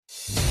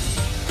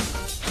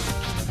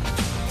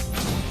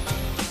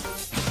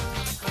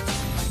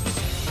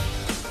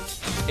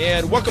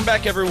And welcome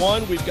back,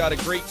 everyone. We've got a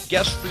great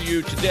guest for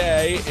you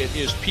today. It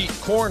is Pete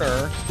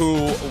Korner,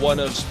 who one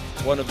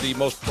of the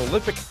most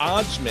prolific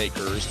odds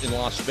makers in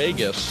Las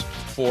Vegas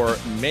for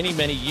many,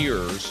 many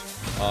years,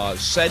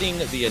 setting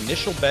the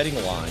initial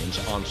betting lines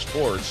on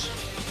sports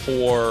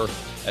for,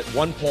 at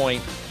one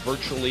point,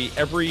 virtually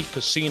every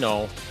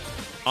casino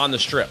on the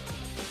Strip.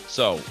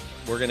 So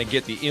we're going to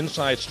get the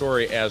inside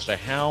story as to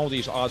how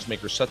these odds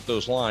makers set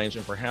those lines,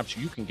 and perhaps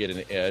you can get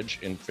an edge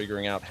in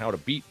figuring out how to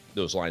beat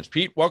those lines.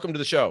 Pete, welcome to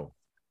the show.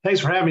 Thanks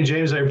for having me,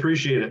 James. I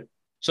appreciate it.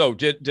 So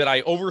did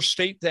I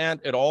overstate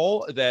that at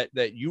all,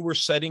 that you were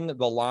setting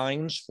the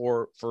lines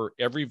for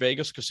every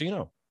Vegas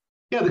casino?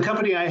 Yeah, the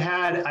company I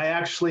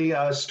actually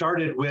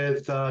started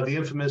with the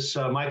infamous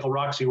Michael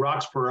Roxy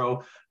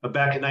Roxborough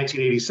back in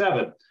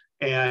 1987,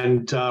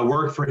 and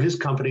worked for his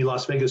company,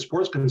 Las Vegas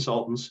Sports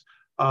Consultants,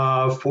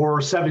 for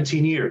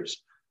 17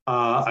 years.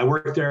 I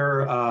worked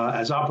there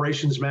as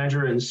operations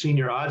manager and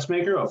senior odds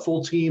maker, a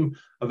full team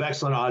of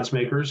excellent odds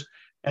makers.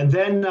 And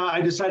then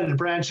I decided to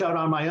branch out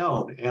on my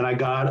own, and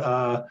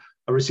I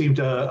received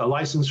a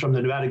license from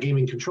the Nevada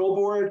Gaming Control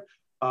Board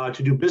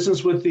to do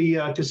business with the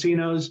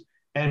casinos,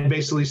 and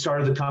basically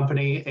started the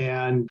company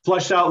and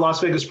flushed out Las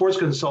Vegas Sports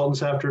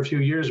Consultants. After a few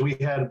years, we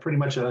had pretty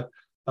much a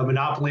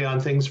monopoly on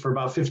things for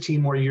about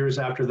 15 more years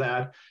after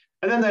that.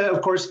 And then,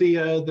 of course, the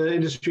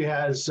industry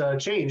has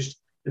changed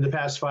in the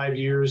past 5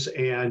 years,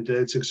 and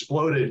it's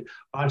exploded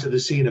onto the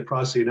scene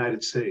across the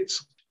United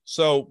States.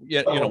 So,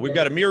 we've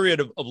got a myriad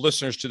of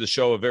listeners to the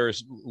show of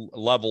various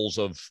levels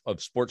of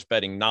sports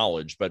betting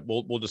knowledge, but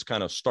we'll just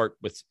kind of start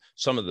with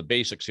some of the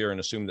basics here and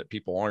assume that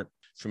people aren't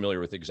familiar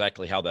with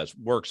exactly how that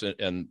works.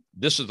 And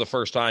this is the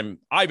first time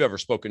I've ever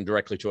spoken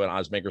directly to an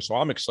odds maker, so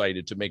I'm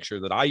excited to make sure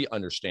that I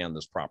understand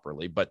this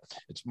properly. But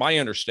it's my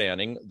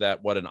understanding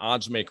that what an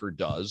odds maker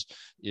does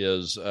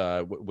is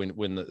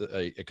when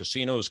a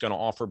casino is going to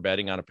offer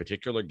betting on a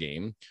particular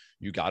game,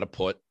 you got to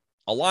put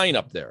a line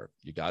up there.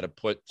 You got to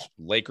put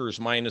Lakers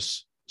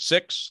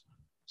 -6,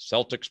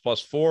 Celtics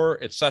 +4,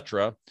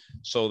 etc.,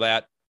 so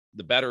that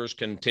the bettors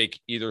can take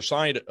either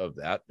side of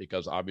that,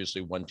 because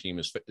obviously one team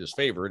is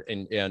favored,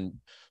 and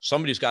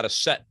somebody's got to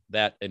set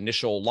that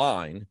initial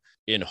line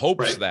in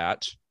hopes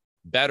that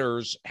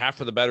half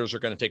of the bettors are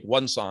going to take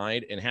one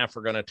side and half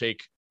are going to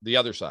take the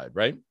other side,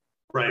 right?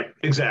 Right,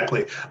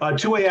 exactly.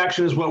 Two-way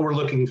action is what we're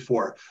looking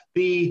for.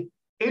 The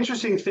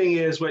interesting thing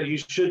is, what you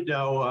should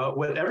know,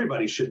 what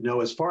everybody should know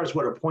as far as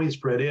what a point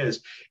spread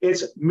is,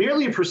 it's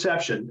merely a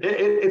perception.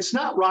 It's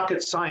not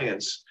rocket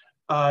science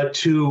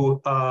to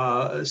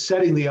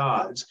setting the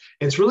odds.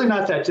 It's really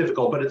not that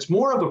difficult, but it's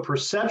more of a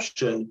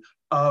perception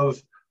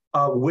of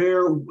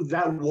where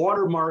that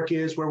watermark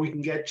is, where we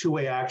can get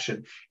two-way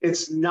action.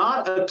 It's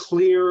not a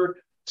clear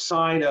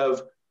sign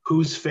of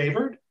who's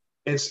favored.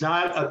 It's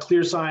not a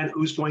clear sign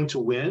who's going to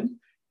win.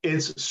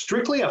 It's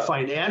strictly a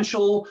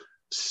financial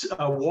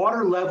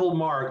water level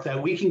mark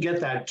that we can get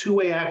that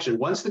two-way action.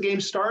 Once the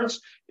game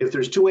starts, if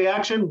there's two-way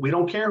action, we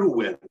don't care who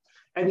wins.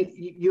 And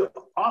you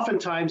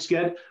oftentimes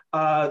get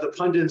the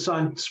pundits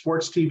on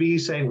sports TV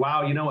saying,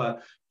 wow,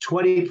 a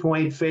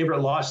 20-point favorite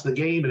lost the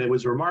game and it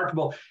was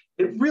remarkable.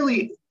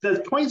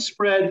 The point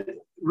spread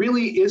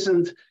really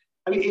isn't,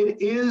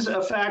 it is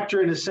a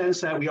factor in a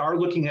sense that we are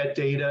looking at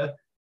data,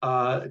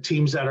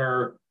 teams that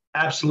are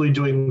absolutely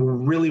doing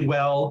really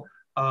well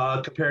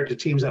compared to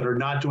teams that are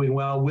not doing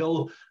well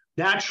will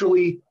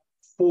naturally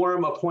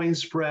form a point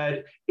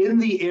spread in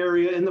the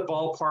area, in the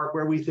ballpark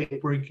where we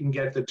think we can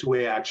get the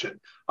two-way action.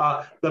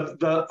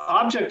 The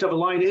object of a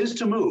line is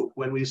to move.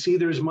 When we see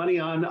there's money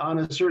on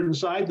a certain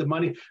side,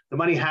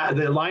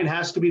 the line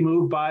has to be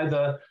moved by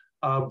the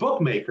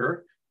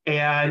bookmaker.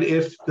 And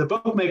if the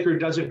bookmaker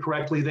does it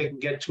correctly, they can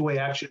get two-way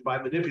action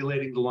by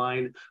manipulating the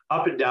line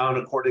up and down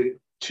according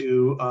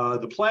to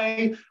the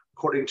play,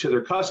 according to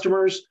their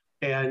customers.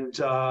 And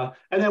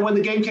then when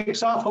the game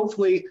kicks off,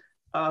 hopefully,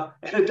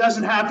 and it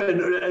doesn't happen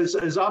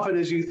as often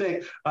as you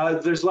think.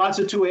 There's lots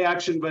of two-way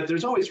action, but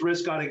there's always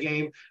risk on a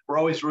game. We're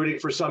always rooting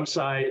for some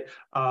side,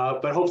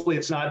 but hopefully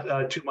it's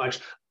not too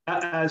much.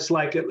 As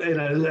like in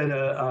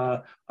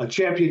a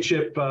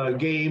championship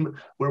game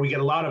where we get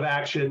a lot of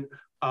action,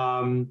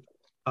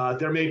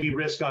 there may be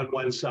risk on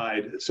one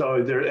side. So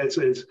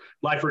it's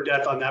life or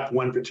death on that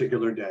one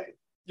particular day.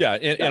 Yeah,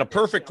 in a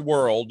perfect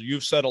world,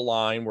 you've set a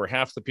line where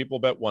half the people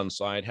bet one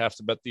side, half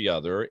to bet the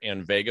other,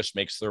 and Vegas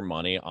makes their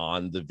money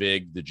on the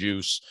vig, the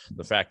juice,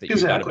 the fact that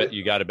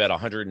you got to bet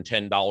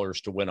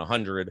 $110 to win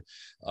 100,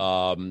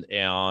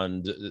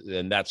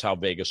 and that's how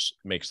Vegas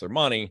makes their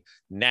money.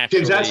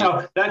 Naturally,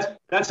 James,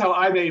 that's how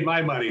I made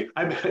my money.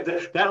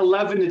 That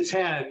 11 to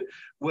 10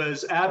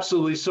 was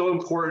absolutely so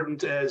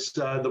important as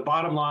the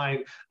bottom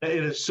line.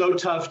 It is so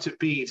tough to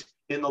beat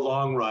in the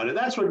long run. And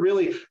that's what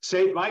really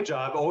saved my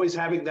job, always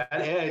having that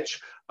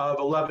edge of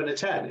 11 to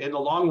 10. In the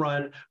long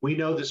run, we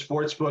know the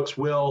sports books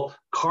will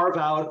carve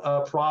out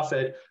a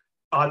profit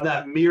on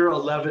that mere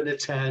 11 to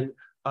 10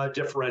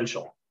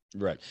 differential.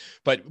 Right.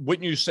 But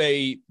wouldn't you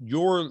say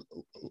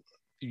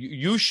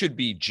you should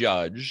be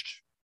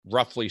judged,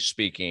 roughly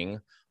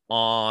speaking,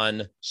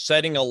 on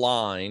setting a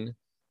line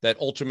that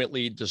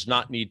ultimately does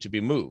not need to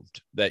be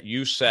moved, that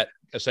you set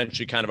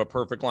essentially kind of a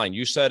perfect line.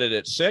 You set it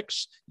at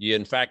 6. You,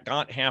 in fact,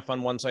 got half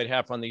on one side,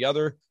 half on the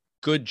other.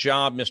 Good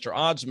job, Mr.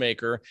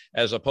 Oddsmaker,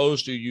 as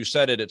opposed to you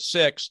set it at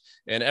 6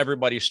 and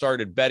everybody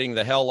started betting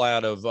the hell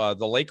out of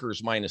the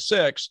Lakers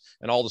 -6.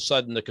 And all of a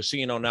sudden the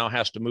casino now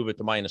has to move it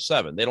to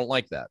 -7. They don't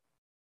like that.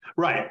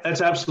 Right.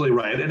 That's absolutely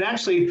right. And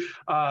actually,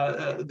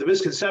 the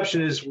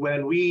misconception is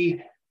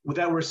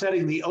that we're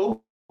setting the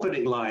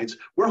opening lines,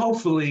 we're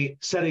hopefully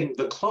setting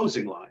the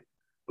closing line.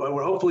 But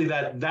we're hopefully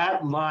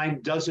that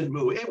line doesn't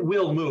move. It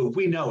will move.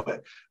 We know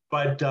it.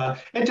 But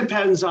it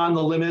depends on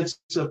the limits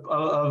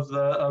of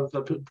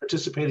the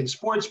participating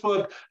sports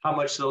book, how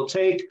much they'll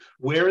take,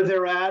 where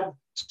they're at.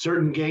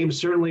 Certain games,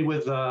 certainly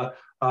with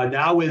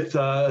now with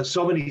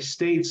so many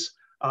states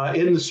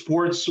in the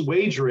sports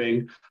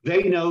wagering,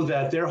 they know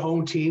that their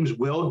home teams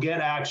will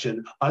get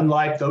action,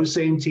 unlike those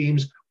same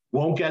teams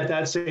won't get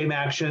that same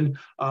action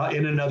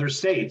in another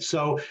state.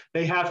 So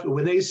they have to,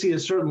 when they see a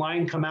certain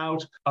line come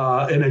out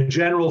in a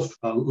general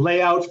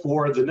layout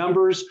for the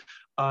numbers,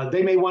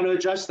 they may want to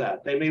adjust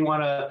that. They may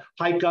want to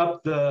hike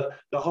up the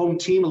home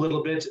team a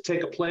little bit to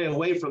take a play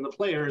away from the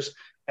players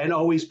and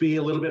always be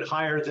a little bit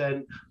higher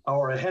than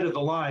or ahead of the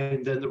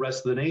line than the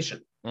rest of the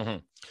nation. Mm-hmm.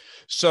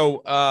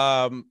 So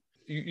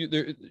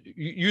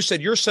you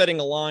said you're setting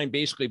a line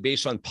basically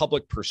based on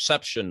public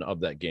perception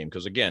of that game.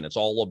 Because again, it's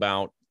all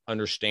about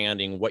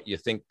understanding what you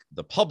think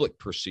the public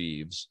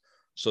perceives,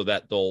 so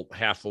that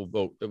half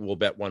will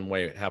bet one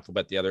way, half will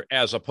bet the other,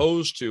 as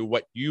opposed to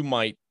what you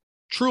might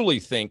truly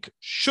think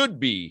should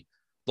be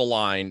the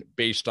line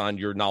based on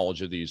your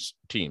knowledge of these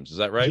teams. Is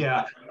that right?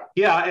 Yeah.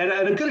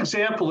 And a good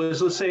example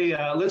is, let's say,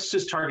 let's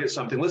just target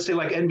something. Let's say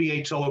like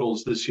NBA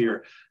totals this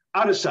year,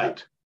 out of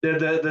sight.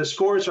 The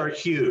scores are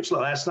huge.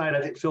 Last night,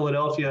 I think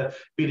Philadelphia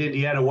beat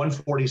Indiana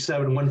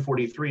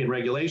 147-143 in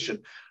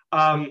regulation.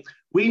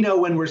 We know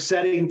when we're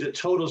setting the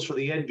totals for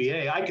the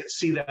NBA, I can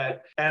see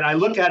that. And I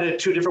look at it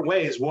 2 different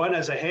ways. One,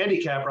 as a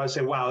handicapper, I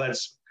say, wow,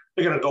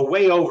 they're going to go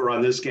way over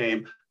on this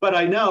game. But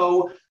I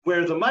know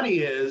where the money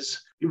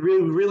is. You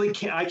really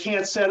can't. I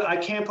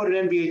can't put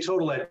an NBA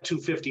total at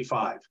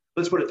 255.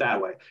 Let's put it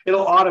that way.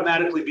 It'll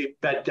automatically be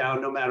bet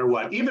down no matter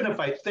what. Even if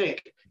I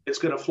think it's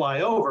going to fly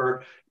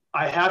over,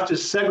 I have to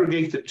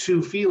segregate the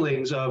 2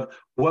 feelings of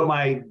what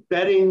my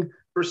betting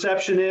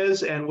perception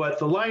is and what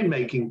the line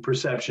making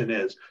perception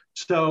is.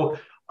 So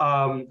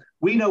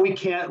we know we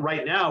can't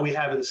right now. We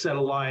haven't set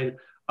a line,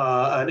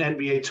 an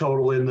NBA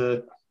total in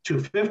the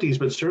 250s,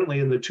 but certainly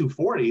in the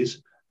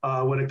 240s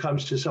when it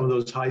comes to some of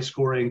those high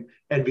scoring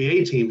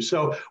NBA teams.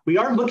 So we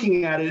are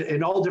looking at it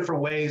in all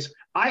different ways.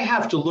 I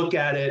have to look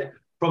at it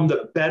from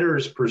the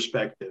bettor's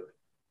perspective.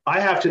 I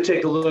have to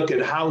take a look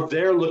at how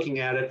they're looking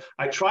at it.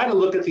 I try to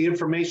look at the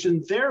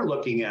information they're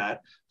looking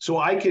at so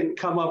I can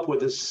come up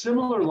with a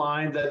similar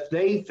line that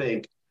they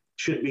think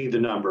should be the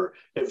number.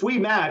 If we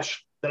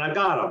match, then I've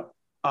got them.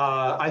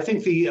 I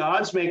think the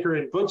odds maker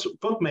and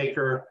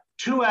bookmaker,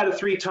 2 out of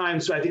 3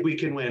 times, I think we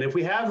can win. If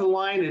we have the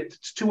line,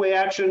 it's 2-way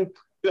action,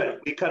 good.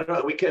 We cut it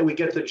out, we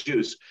get the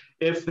juice.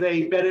 If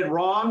they bet it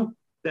wrong,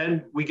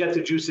 then we get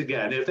the juice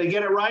again. If they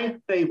get it right,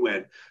 they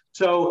win.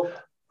 So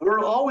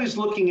we're always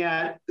looking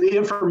at the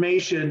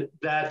information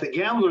that the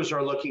gamblers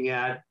are looking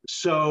at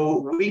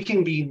so we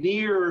can be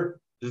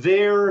near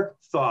their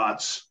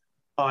thoughts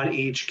on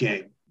each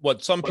game.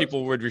 What some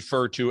people would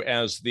refer to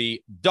as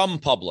the dumb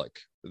public,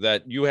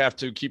 that you have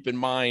to keep in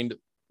mind,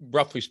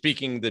 roughly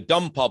speaking, the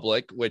dumb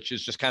public, which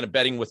is just kind of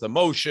betting with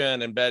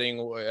emotion and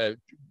betting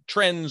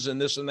trends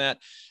and this and that,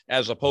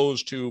 as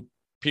opposed to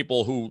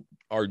people who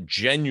are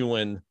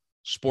genuine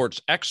sports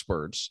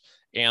experts.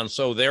 And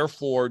so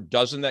therefore,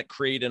 doesn't that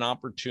create an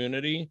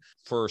opportunity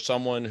for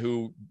someone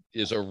who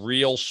is a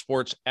real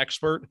sports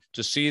expert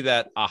to see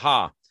that,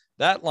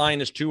 that line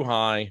is too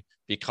high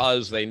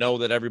because they know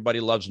that everybody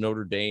loves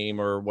Notre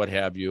Dame or what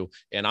have you,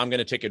 and I'm going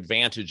to take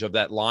advantage of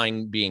that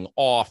line being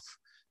off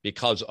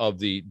because of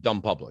the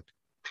dumb public?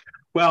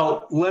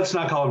 Well, let's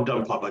not call them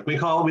dumb public. We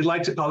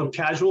like to call them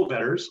casual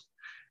bettors,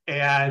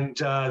 and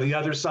the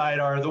other side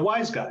are the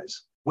wise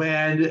guys.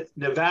 When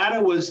Nevada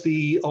was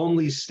the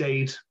only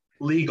state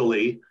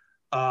legally,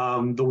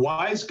 the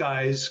wise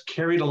guys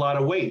carried a lot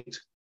of weight.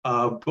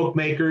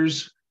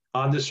 Bookmakers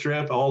on the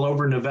strip all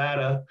over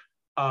Nevada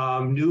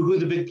knew who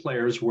the big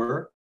players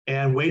were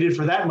and waited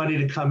for that money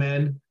to come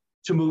in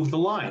to move the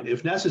line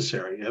if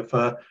necessary. If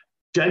a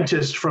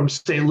dentist from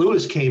St.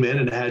 Louis came in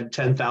and had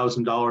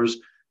 $10,000,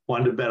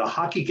 wanted to bet a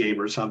hockey game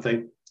or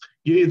something,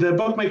 the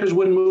bookmakers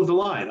wouldn't move the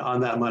line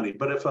on that money.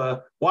 But if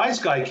a wise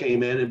guy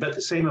came in and bet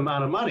the same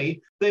amount of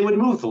money, they would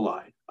move the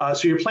line.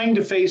 So you're playing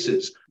to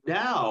faces.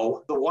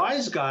 Now, the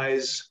wise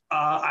guys,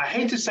 I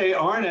hate to say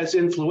aren't as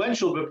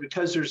influential, but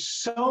because there's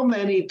so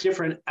many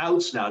different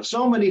outs now,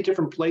 so many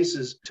different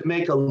places to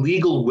make a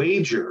legal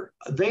wager,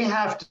 they'd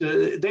have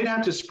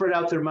to spread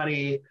out their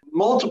money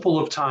multiple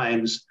of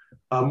times,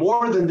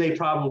 more than they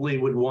probably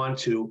would want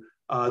to,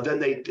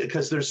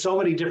 because there's so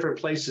many different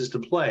places to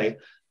play.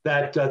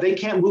 that they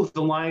can't move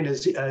the line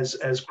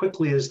as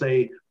quickly as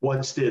they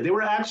once did. They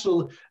were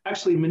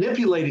actually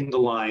manipulating the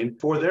line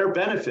for their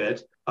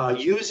benefit,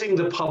 using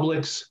the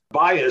public's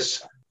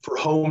bias for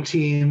home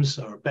teams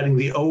or betting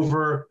the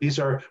over.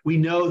 We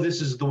know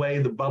this is the way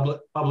the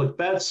public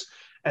bets,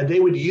 and they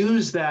would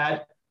use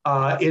that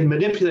in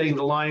manipulating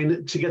the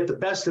line to get the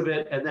best of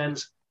it, and then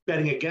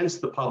betting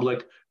against the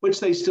public, which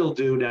they still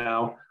do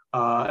now.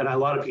 And a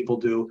lot of people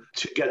do,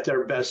 to get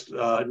their best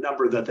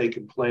number that they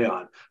can play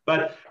on.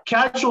 But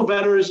casual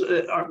bettors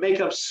make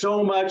up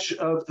so much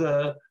of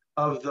the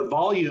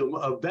volume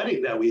of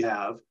betting that we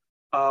have.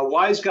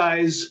 Wise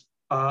guys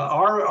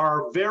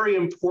are very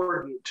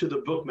important to the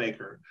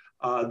bookmaker.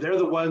 They're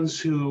the ones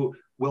who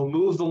will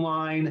move the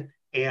line,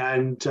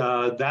 and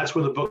that's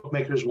where the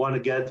bookmakers want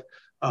to get.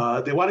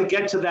 They want to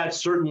get to that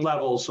certain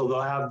level, so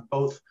they'll have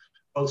both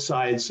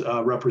sides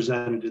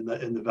represented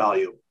in the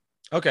value.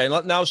 Okay,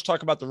 now let's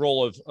talk about the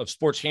role of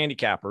sports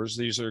handicappers.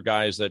 These are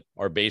guys that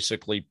are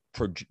basically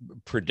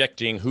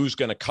predicting who's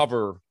going to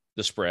cover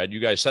the spread.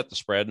 You guys set the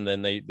spread, and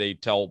then they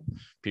tell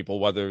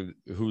people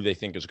who they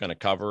think is going to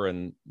cover,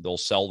 and they'll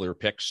sell their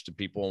picks to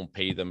people and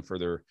pay them for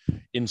their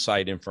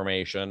inside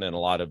information. And a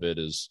lot of it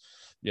is,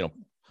 a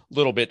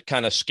little bit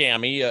kind of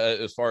scammy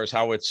as far as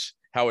how it's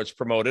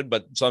promoted,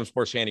 but some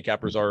sports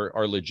handicappers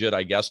are legit,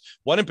 I guess.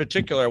 One in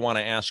particular I want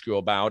to ask you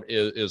about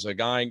is a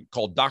guy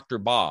called Dr.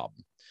 Bob.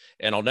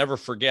 And I'll never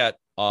forget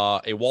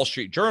a Wall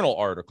Street Journal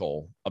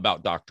article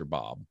about Dr.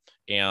 Bob.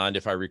 And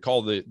if I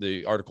recall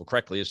the article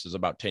correctly, this is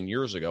about 10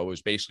 years ago, it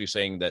was basically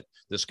saying that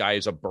this guy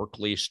is a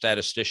Berkeley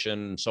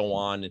statistician and so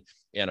on.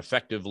 And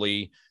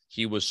effectively,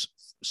 he was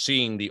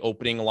seeing the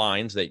opening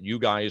lines that you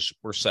guys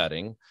were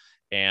setting.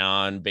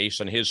 And based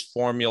on his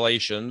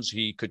formulations,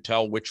 he could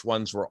tell which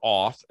ones were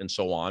off and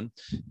so on.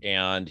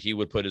 And he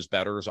would put his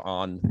bettors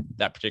on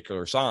that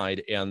particular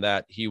side, and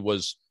that he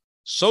was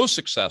so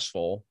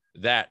successful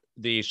that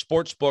the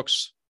sports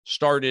books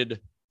started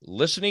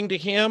listening to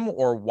him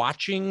or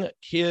watching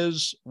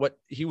what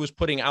he was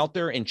putting out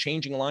there and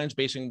changing lines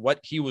based on what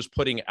he was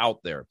putting out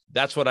there.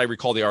 That's what I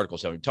recall the article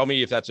saying. Tell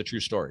me if that's a true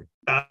story.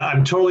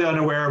 I'm totally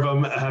unaware of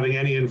him having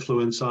any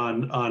influence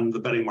on the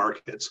betting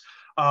markets.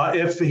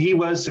 If he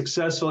was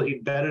successful, he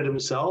betted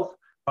himself.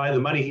 Probably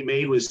the money he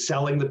made was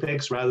selling the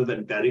picks rather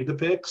than betting the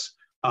picks.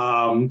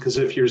 Because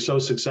if you're so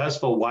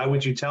successful, why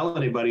would you tell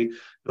anybody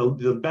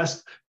the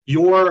best?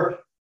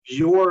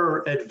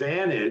 Your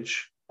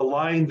advantage, the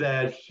line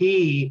that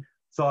he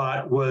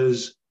thought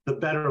was the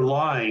better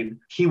line,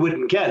 he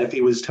wouldn't get if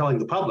he was telling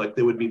the public.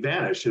 They would be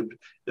vanished. It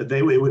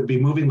would be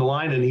moving the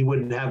line, and he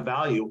wouldn't have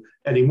value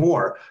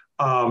anymore.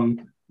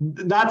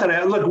 Not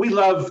that look, we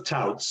love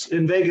touts.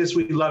 In Vegas,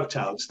 we love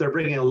touts. They're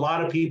bringing a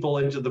lot of people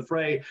into the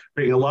fray,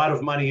 bringing a lot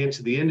of money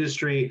into the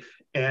industry.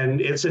 And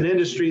it's an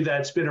industry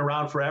that's been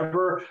around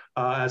forever.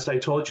 As I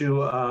told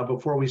you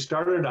before we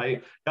started,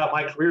 I got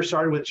my career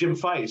started with Jim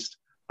Feist.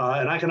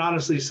 And I can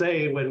honestly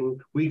say when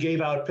we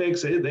gave out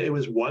picks, it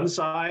was one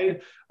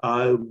side,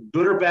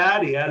 good or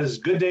bad. He had his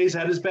good days,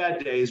 had his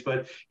bad days,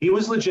 but he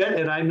was legit.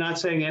 And I'm not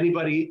saying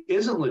anybody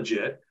isn't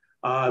legit.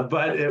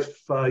 But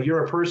if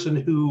you're a person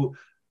who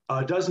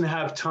doesn't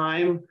have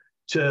time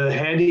to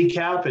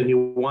handicap and you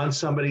want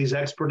somebody's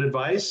expert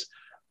advice,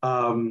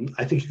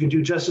 I think you can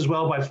do just as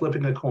well by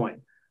flipping a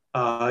coin.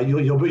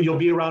 You'll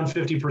be around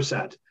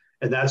 50%.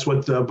 And that's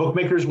what the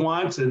bookmakers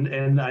want.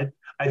 And I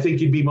think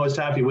you'd be most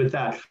happy with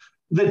that.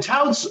 The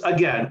touts,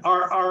 again,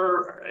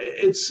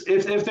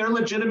 if they're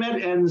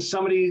legitimate and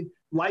somebody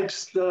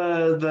likes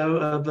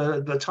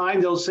the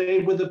time they'll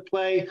save with the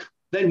play,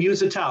 then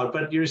use a tout.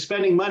 But you're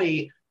spending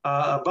money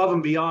above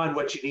and beyond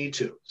what you need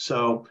to.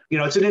 So,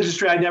 it's an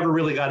industry I never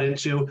really got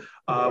into,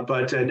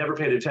 but never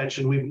paid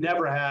attention. We've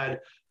never had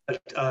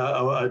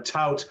a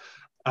tout.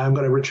 I'm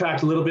going to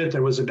retract a little bit.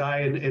 There was a guy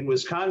in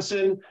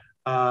Wisconsin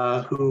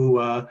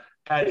who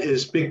had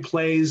his big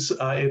plays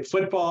in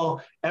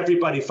football.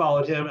 Everybody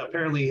followed him.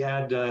 Apparently he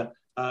had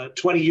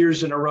 20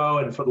 years in a row.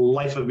 And for the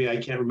life of me, I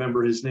can't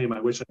remember his name. I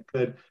wish I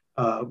could.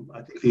 I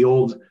think the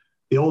old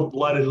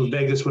blood in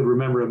Vegas would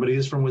remember him, but he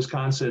is from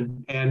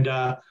Wisconsin. And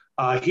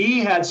he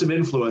had some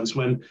influence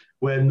when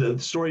the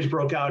stories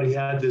broke out. He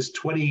had this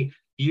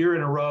 20-year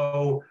in a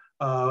row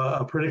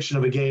prediction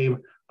of a game.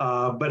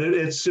 But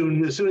as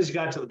soon as he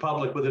got to the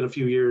public, within a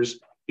few years,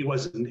 he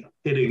wasn't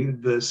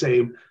hitting the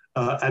same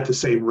at the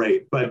same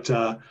rate. But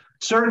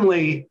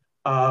certainly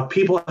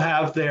people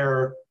have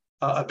their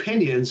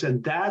opinions,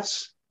 and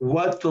that's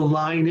what the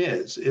line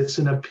is. It's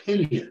an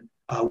opinion.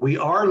 We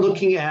are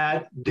looking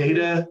at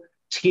data,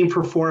 team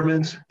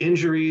performance,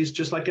 injuries,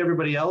 just like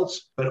everybody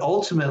else. But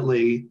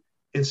ultimately,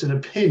 it's an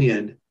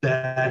opinion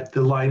that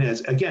the line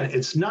is. Again,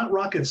 it's not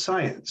rocket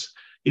science.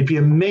 You'd be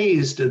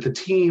amazed at the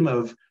team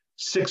of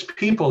 6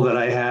 people that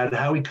I had,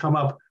 how we come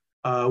up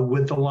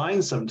with the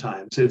line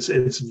sometimes.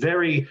 It's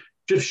very,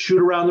 just shoot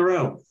around the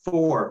room.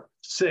 4,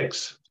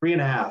 6,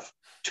 3.5,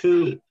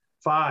 2,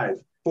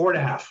 5,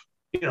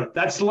 4.5.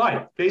 That's the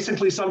line.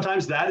 Basically,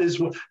 sometimes that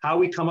is how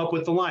we come up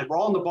with the line. We're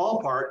all in the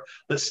ballpark.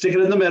 Let's stick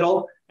it in the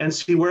middle and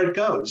see where it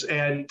goes.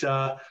 And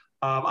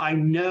I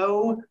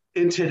know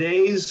in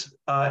today's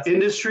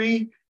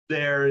industry,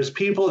 there's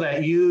people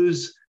that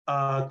use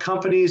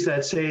companies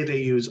that say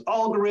they use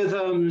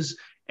algorithms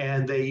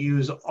and they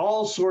use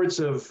all sorts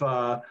of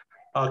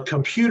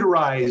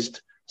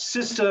computerized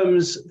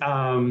systems.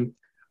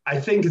 I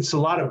think it's a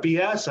lot of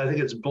BS. I think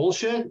it's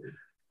bullshit.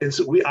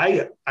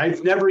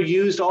 I've never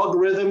used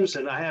algorithms,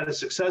 and I had a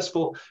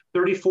successful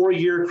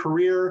 34-year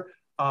career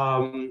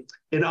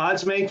in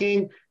odds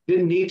making.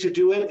 Didn't need to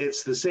do it.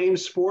 It's the same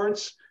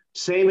sports,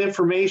 same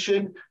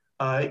information.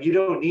 You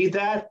don't need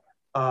that.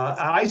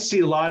 I see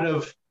a lot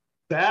of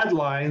bad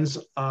lines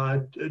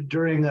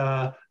during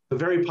the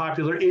very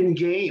popular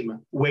in-game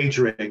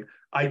wagering.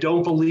 I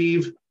don't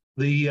believe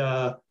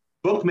the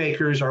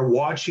bookmakers are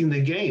watching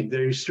the game.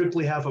 They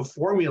strictly have a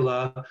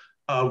formula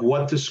of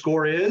what the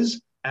score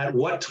is, at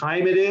what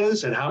time it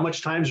is, and how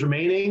much time's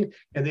remaining,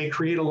 and they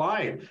create a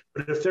line.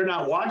 But if they're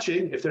not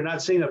watching, if they're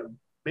not seeing a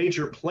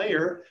major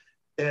player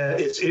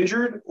is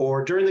injured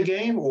or during the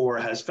game or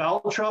has foul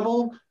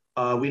trouble,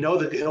 we know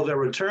that they'll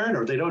return,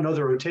 or they don't know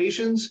the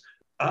rotations.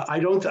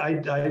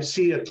 I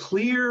see a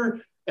clear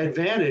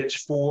advantage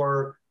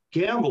for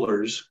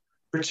gamblers,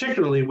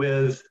 particularly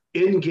with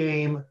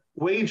in-game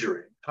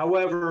wagering.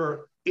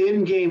 However,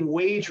 in-game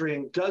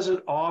wagering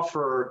doesn't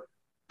offer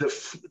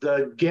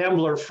the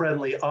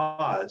gambler-friendly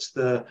odds.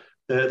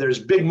 There's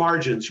big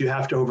margins you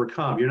have to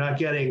overcome. You're not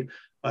getting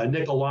a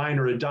nickel line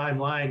or a dime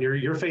line.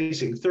 You're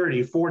facing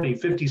 30, 40,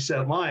 50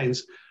 cent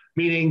lines,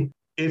 meaning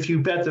if you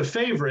bet the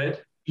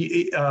favorite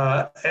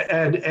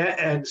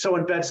and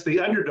someone bets the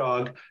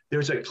underdog,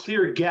 there's a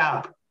clear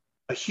gap,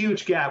 a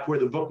huge gap where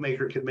the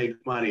bookmaker can make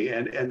money.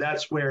 And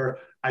that's where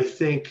I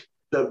think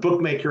the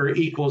bookmaker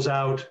equals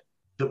out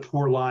the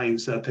poor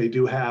lines that they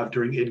do have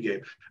during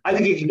in-game. I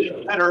think it can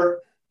get better,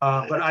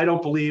 but I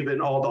don't believe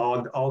in all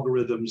the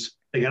algorithms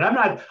thing. And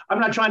I'm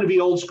not trying to be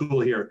old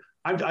school here.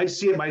 I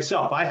see it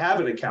myself. I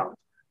have an account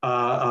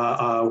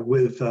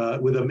with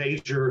a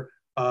major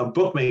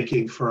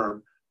bookmaking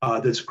firm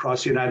that's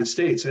across the United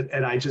States,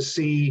 and I just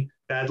see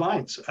bad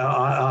lines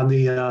on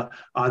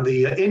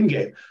the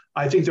in-game.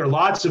 I think there are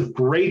lots of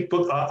great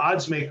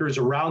odds makers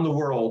around the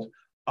world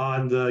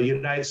on the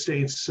United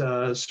States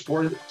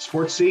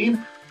sports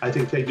scene. I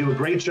think they do a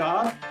great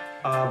job,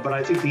 but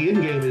I think the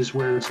in-game is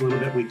where it's a little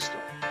bit weak still.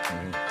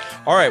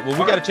 Mm-hmm. All right, well,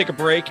 we got to take a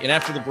break, and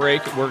after the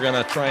break, we're going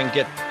to try and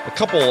get a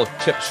couple of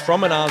tips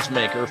from an odds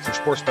maker for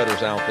sports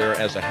bettors out there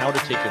as to how to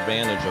take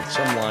advantage of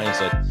some lines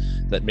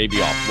that may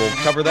be off. We'll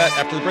cover that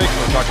after the break.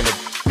 We're talking to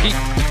Pete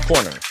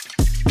Korner.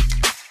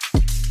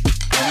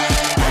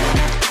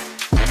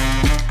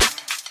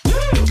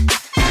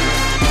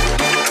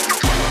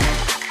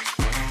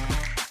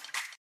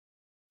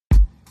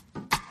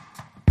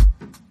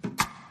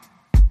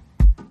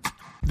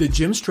 The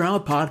Jim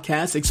Stroud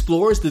Podcast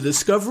explores the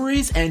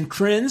discoveries and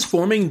trends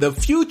forming the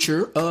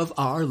future of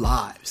our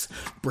lives.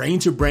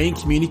 Brain-to-brain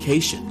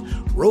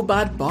communication,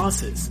 robot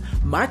bosses,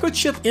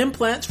 microchip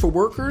implants for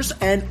workers,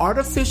 and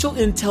artificial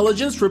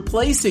intelligence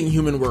replacing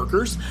human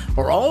workers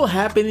are all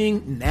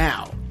happening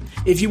now.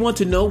 If you want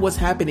to know what's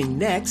happening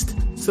next,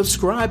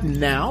 subscribe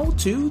now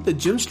to the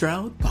Jim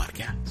Stroud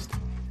Podcast.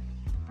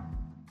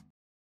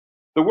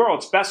 The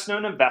world's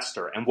best-known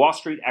investor and Wall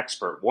Street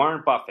expert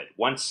Warren Buffett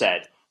once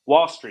said,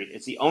 "Wall Street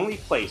is the only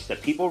place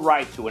that people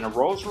ride to in a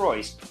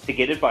Rolls-Royce to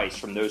get advice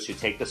from those who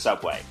take the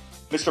subway."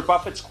 Mr.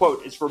 Buffett's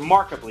quote is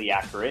remarkably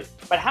accurate,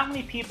 but how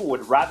many people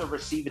would rather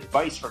receive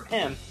advice from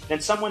him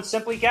than someone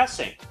simply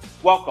guessing?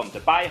 Welcome to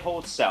Buy,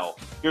 Hold, Sell,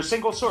 your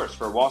single source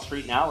for Wall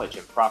Street knowledge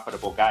and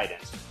profitable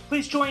guidance.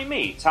 Please join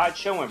me, Todd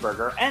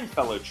Schoenberger, and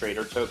fellow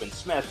trader Tobin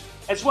Smith,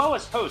 as well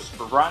as host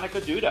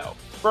Veronica Dudo,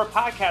 for a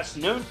podcast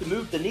known to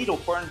move the needle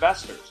for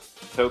investors.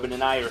 Tobin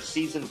and I are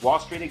seasoned Wall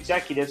Street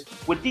executives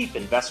with deep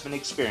investment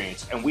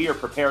experience, and we are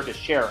prepared to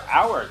share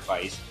our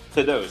advice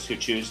to those who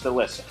choose to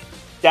listen.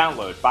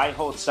 Download Buy,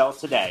 Hold, Sell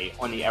today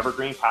on the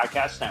Evergreen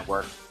Podcast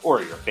Network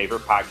or your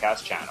favorite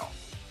podcast channel.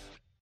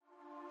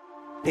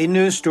 A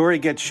news story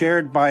gets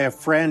shared by a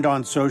friend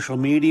on social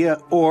media,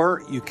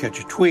 or you catch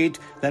a tweet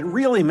that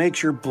really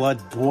makes your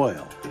blood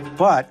boil.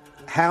 But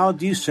how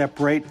do you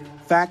separate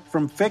fact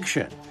from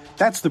fiction?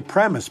 That's the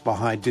premise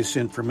behind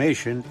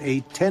Disinformation, a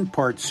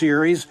 10-part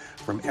series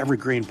from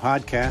Evergreen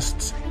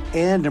Podcasts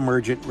and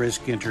Emergent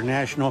Risk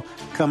International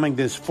coming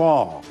this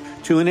fall.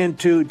 Tune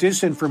into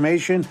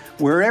Disinformation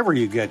wherever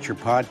you get your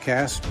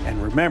podcasts.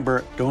 And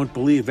remember, don't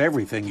believe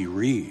everything you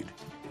read.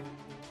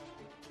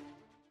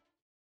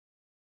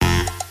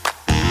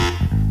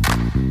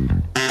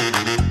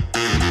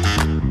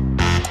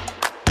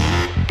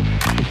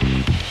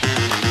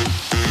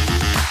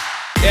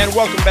 And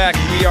welcome back.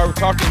 We are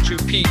talking to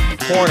Pete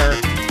Korner.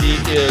 He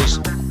is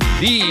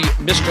the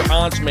Mr.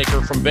 Odds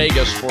Maker from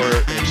Vegas for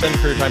an extended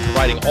period of time,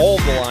 providing all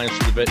the lines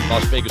to the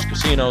Las Vegas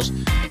casinos.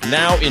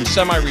 Now in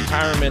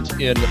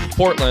semi-retirement in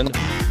Portland,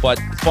 but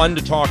fun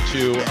to talk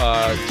to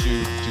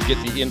get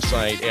the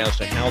insight as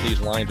to how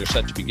these lines are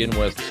set to begin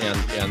with,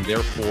 and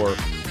therefore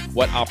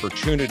what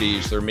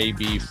opportunities there may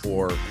be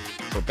for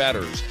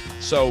bettors.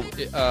 So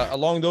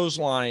along those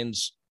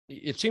lines,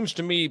 it seems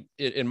to me,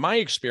 in my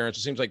experience,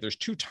 it seems like there's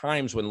two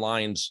times when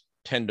lines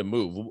tend to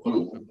move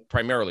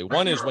primarily.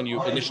 One is when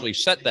you initially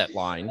set that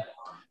line,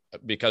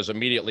 because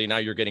immediately now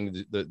you're getting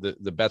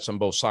the bets on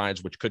both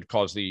sides, which could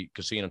cause the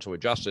casino to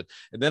adjust it.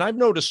 And then I've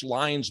noticed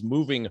lines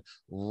moving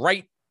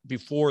right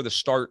before the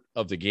start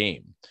of the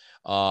game.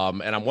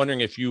 And I'm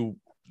wondering if you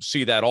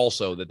see that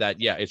also,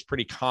 yeah, it's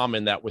pretty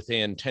common that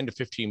within 10 to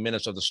 15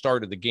 minutes of the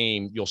start of the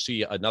game, you'll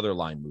see another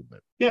line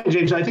movement. Yeah,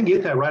 James, I think you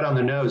hit that right on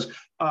the nose.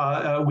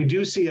 We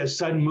do see a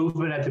sudden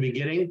movement at the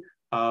beginning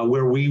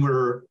where we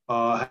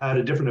had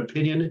a different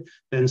opinion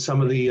than some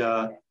of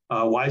the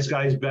wise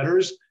guys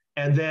bettors.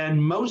 And then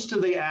most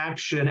of the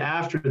action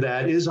after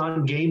that is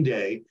on game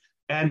day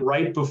and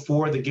right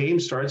before the game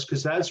starts,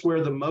 because that's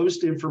where the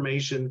most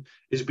information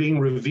is being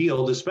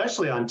revealed,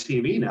 especially on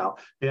TV now.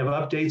 They have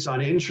updates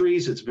on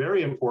injuries. It's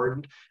very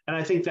important. And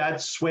I think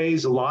that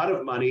sways a lot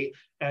of money,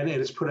 and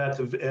it is put at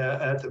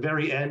the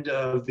very end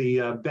of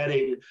the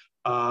betting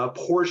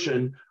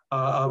portion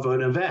of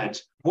an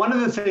event. One of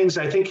the things,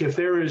 I think, if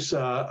there is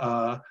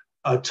a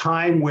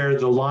time where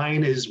the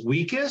line is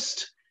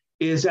weakest,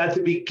 is at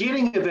the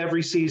beginning of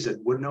every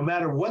season, when no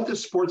matter what the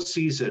sports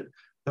season,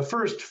 the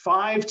first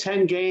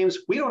 5-10 games,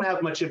 we don't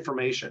have much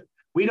information.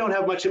 We don't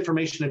have much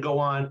information to go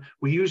on.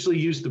 We usually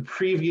use the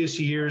previous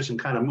years and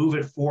kind of move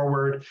it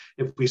forward.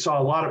 If we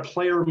saw a lot of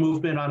player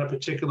movement on a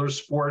particular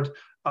sport,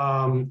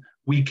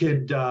 we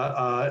could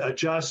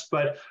adjust.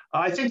 But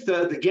I think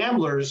the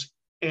gamblers,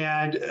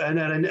 and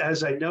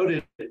as I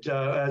noted,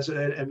 as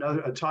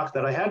another talk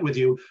that I had with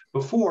you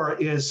before,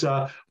 is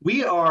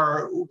we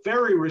are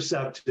very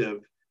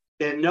receptive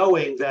in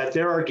knowing that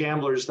there are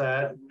gamblers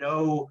that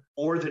know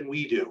more than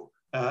we do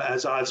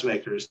as odds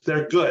makers.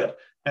 They're good,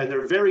 and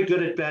they're very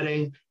good at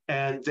betting,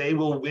 and they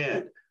will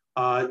win.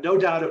 No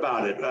doubt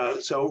about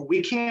it. So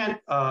we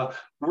can't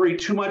worry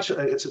too much.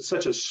 It's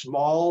such a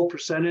small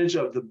percentage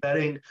of the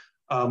betting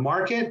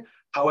market.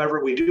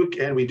 However, we do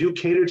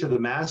cater to the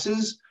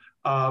masses.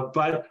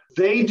 But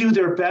they do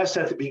their best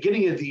at the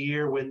beginning of the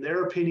year when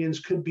their opinions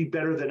could be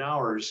better than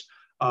ours.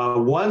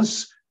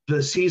 Once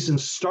the season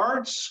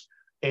starts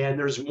and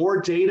there's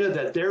more data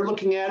that they're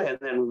looking at and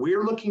then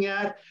we're looking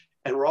at,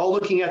 and we're all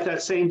looking at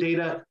that same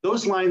data,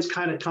 those lines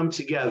kind of come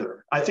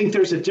together. I think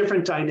there's a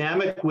different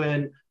dynamic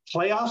when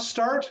playoffs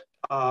start.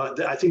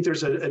 I think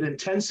there's an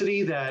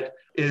intensity that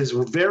is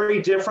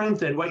very different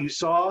than what you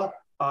saw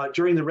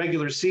during the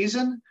regular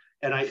season.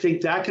 And I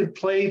think that could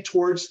play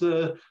towards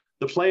the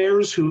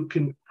players who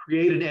can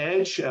create an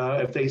edge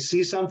if they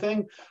see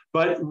something.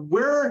 But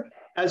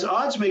as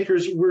odds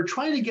makers, we're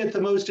trying to get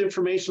the most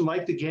information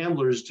like the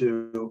gamblers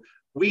do.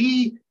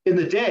 We, in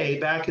the day,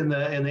 back in the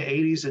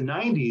 80s and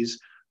 90s,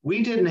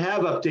 we didn't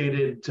have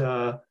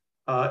updated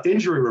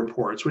injury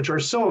reports, which are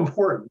so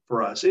important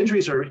for us.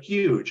 Injuries are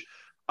huge.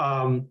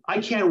 I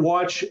can't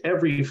watch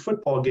every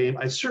football game.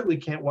 I certainly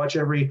can't watch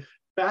every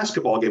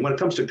basketball game when it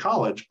comes to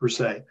college, per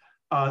se.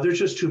 There's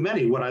just too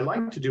many. What I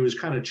like to do is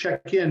kind of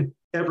check in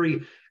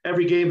every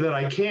game that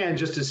I can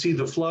just to see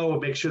the flow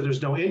and make sure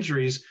there's no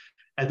injuries,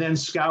 and then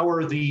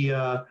scour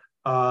the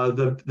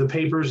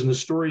papers and the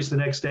stories the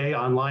next day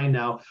online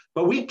now.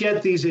 But we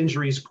get these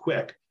injuries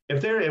quick.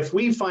 If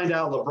we find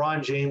out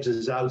LeBron James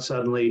is out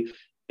suddenly,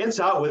 it's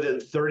out within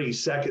 30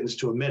 seconds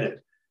to a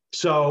minute.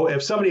 So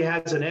if somebody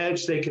has an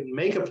edge, they can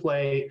make a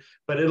play,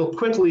 but it'll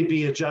quickly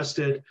be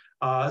adjusted.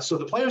 So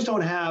the players don't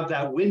have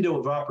that window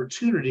of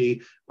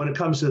opportunity when it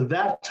comes to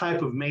that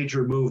type of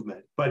major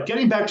movement. But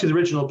getting back to the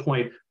original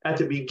point, at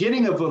the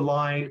beginning of a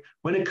line,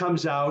 when it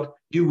comes out,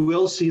 you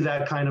will see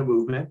that kind of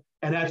movement.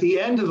 And at the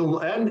end of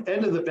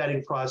the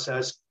betting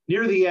process,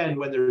 near the end,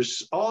 when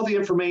there's all the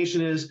information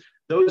is,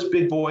 those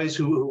big boys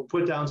who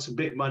put down some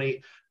big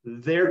money,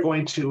 they're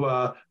going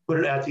to put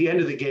it at the end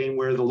of the game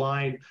where the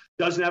line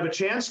doesn't have a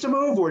chance to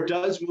move or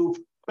does move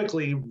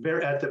quickly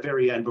at the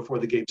very end before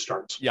the game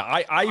starts. Yeah,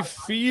 I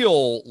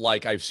feel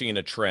like I've seen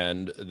a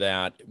trend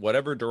that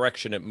whatever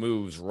direction it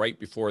moves right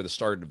before the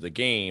start of the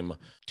game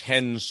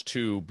tends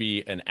to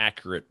be an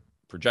accurate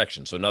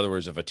projection. So in other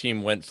words, if a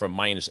team went from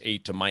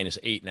 -8 to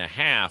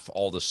 -8.5,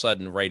 all of a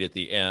sudden right at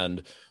the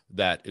end,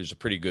 that is a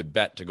pretty good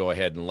bet to go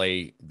ahead and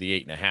lay the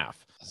 8.5.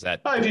 Is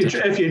that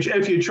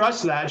if you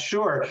trust that,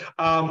 sure.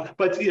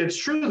 But it's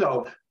true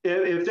though.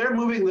 If they're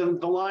moving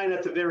the line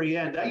at the very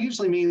end, that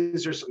usually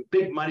means there's some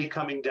big money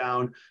coming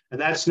down, and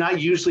that's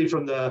not usually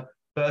from the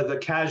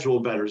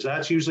casual bettors.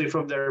 That's usually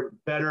from their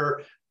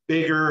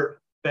bigger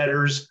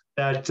bettors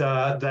that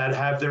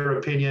have their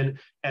opinion,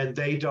 and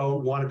they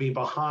don't want to be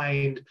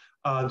behind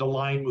the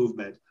line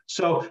movement.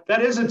 So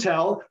that is a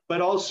tell,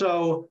 but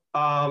also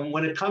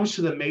when it comes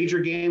to the major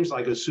games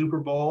like a Super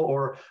Bowl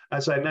or,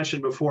 as I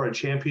mentioned before, a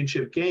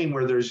championship game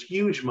where there's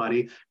huge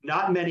money,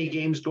 not many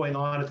games going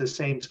on at the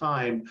same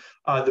time,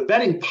 the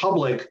betting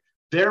public,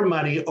 their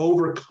money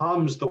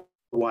overcomes the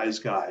wise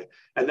guy.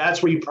 And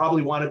that's where you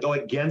probably want to go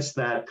against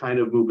that kind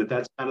of movement.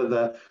 That's kind of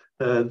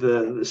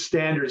the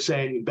standard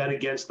saying, bet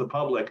against the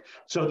public.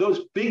 So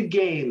those big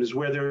games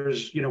where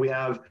there's, we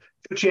have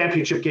 2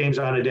 championship games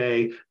on a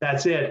day,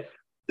 that's it.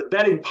 The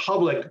betting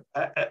public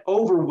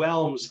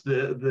overwhelms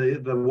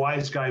the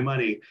wise guy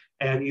money,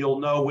 and you'll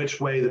know which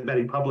way the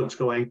betting public's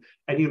going,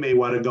 and you may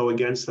want to go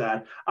against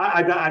that.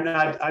 I'm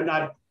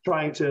not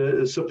trying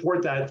to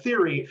support that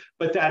theory,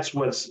 but that's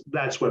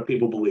what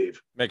people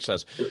believe. Makes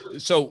sense.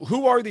 So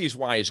who are these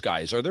wise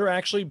guys? Are there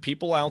actually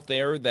people out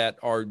there that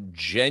are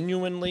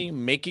genuinely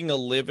making a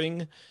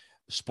living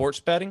sports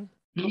betting?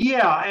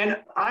 Yeah, and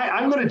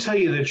I'm going to tell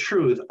you the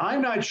truth.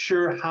 I'm not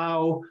sure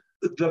how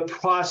the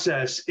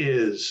process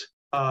is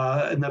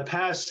in the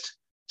past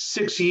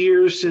 6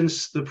 years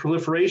since the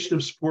proliferation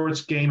of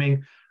sports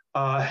gaming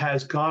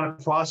has gone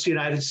across the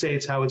United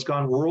States, how it's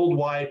gone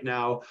worldwide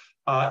now.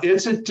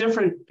 It's a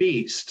different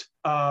beast.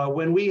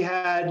 When we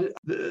had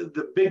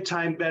the big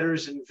time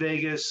bettors in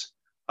Vegas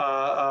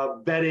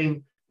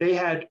betting, they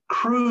had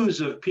crews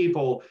of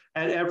people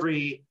at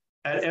every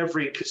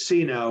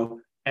casino,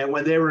 and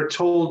when they were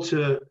told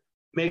to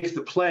make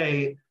the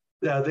play,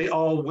 they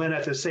all went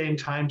at the same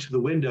time to the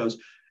windows.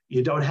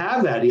 You don't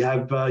have that. You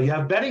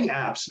have betting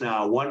apps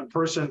now. One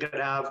person can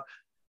have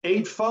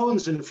 8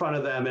 phones in front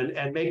of them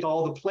and make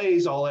all the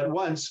plays all at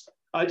once,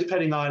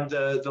 depending on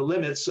the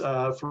limits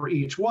for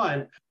each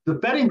one. The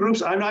betting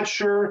groups, I'm not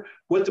sure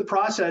what the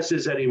process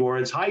is anymore.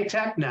 It's high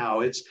tech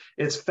now. It's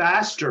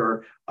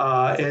faster.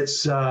 I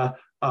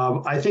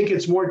think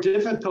it's more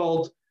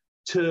difficult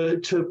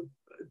to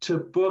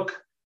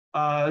book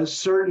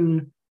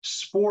certain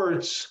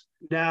sports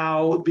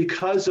now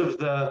because of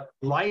the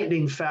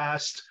lightning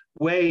fast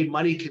way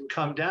money can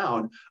come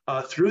down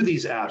through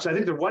these apps. I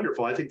think they're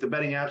wonderful. I think the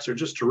betting apps are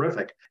just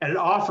terrific, and it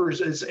offers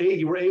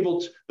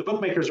the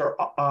bookmakers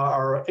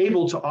are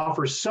able to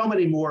offer so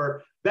many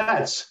more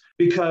bets,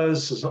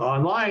 because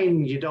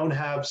online you don't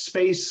have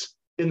space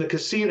in the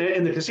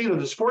casino.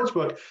 The sports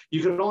book,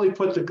 you can only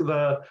put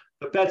the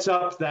bets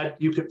up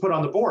that you could put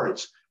on the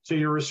boards, so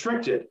you're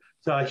restricted.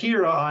 So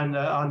here on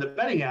the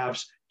betting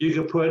apps, you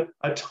can put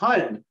a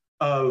ton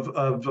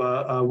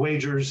of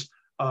wagers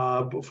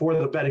for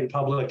the betting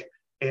public,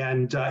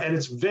 and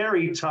it's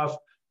very tough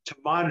to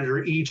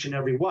monitor each and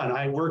every one.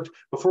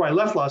 Before I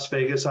left Las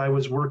Vegas, I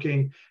was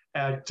working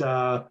at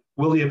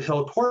William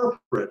Hill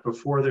Corporate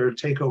before their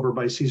takeover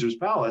by Caesar's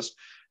Palace,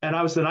 and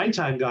I was the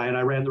nighttime guy, and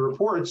I ran the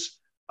reports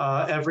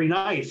every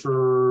night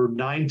for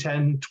 9,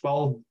 10,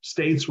 12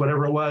 states,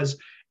 whatever it was,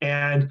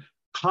 and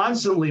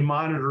constantly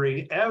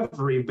monitoring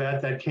every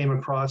bet that came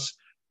across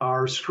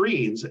our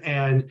screens.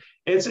 And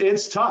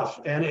it's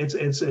tough, and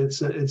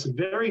it's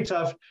very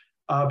tough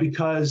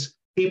because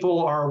people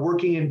are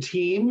working in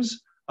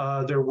teams.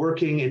 They're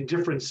working in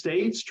different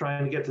states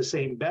trying to get the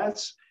same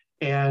bets,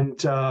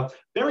 and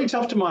very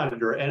tough to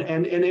monitor.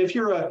 And if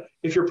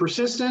you're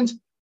persistent,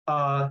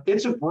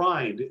 it's a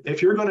grind.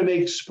 If you're going to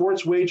make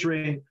sports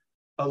wagering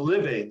a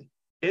living,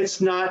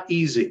 it's not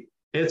easy.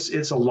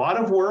 It's a lot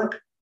of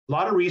work, a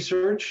lot of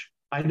research.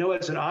 I know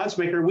as an odds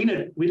maker, we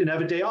didn't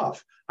have a day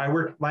off. I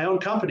worked my own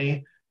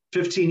company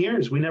 15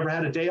 years. We never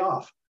had a day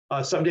off.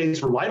 Some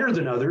days were lighter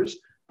than others,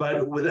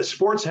 but with the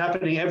sports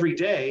happening every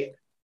day,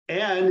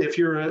 and if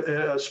you're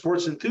a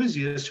sports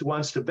enthusiast who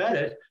wants to bet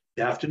it,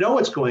 you have to know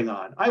what's going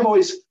on. I've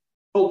always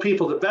told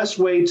people the best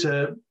way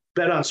to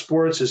bet on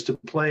sports is to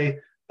play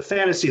the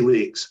fantasy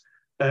leagues.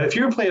 If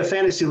you're going to play a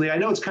fantasy league, I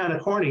know it's kind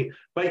of corny,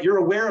 but you're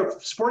aware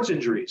of sports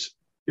injuries.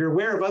 You're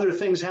aware of other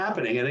things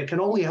happening, and it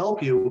can only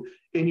help you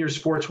in your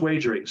sports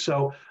wagering.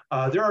 So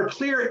there are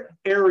clear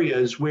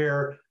areas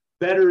where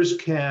bettors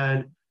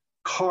can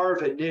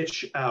carve a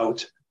niche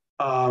out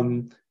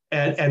and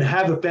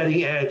have a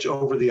betting edge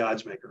over the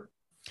odds maker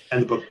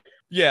and the book.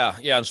 Yeah.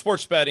 In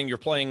sports betting, you're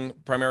playing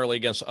primarily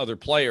against other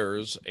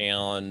players,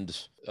 and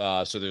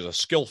so there's a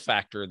skill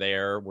factor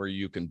there where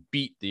you can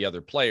beat the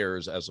other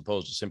players as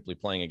opposed to simply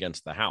playing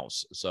against the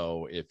house.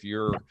 So if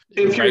you're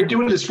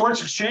doing the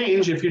sports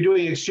exchange, if you're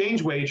doing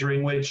exchange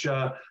wagering, which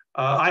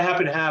I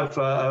happen to have,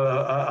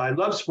 I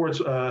love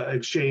sports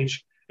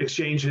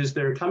exchanges.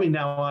 They're coming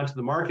now onto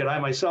the market. I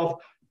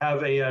myself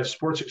have a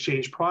sports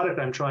exchange product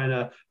I'm trying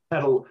to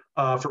peddle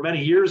for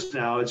many years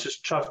now. It's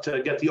just tough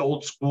to get the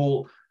old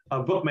school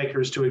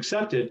bookmakers to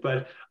accept it.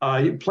 But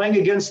playing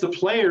against the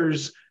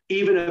players,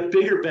 even a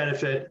bigger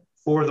benefit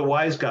for the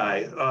wise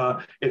guy.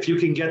 If you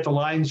can get the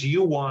lines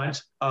you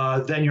want,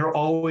 then you're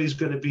always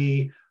going to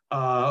be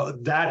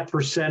that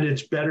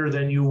percentage better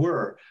than you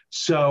were.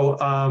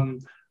 So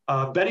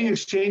betting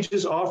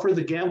exchanges offer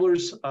the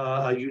gamblers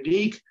a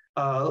unique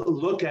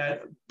look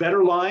at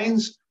better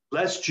lines,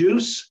 less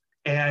juice,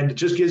 and it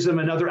just gives them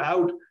another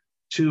out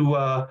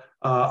to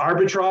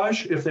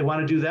arbitrage if they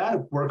want to do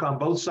that, work on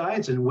both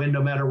sides and win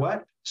no matter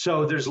what.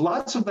 So there's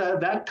lots of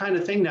that kind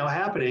of thing now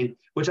happening,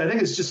 which I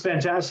think is just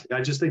fantastic.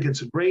 I just think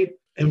it's a great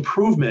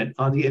improvement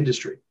on the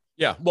industry.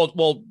 Yeah.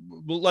 Well,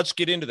 let's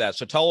get into that.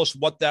 So tell us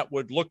what that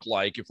would look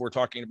like if we're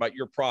talking about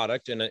your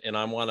product and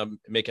I want to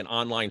make an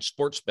online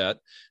sports bet.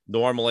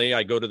 Normally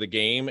I go to the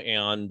game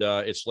and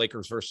it's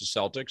Lakers versus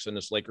Celtics, and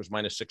it's Lakers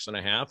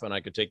 -6.5. And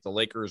I could take the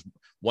Lakers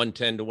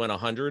 110 to win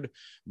 100,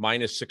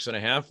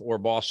 -6.5, or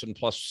Boston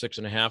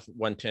 +6.5,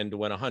 110 to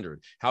win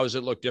 100. How does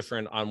it look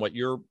different on what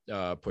you're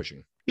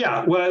pushing?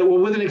 Yeah, well,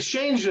 with an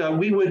exchange,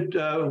 we would,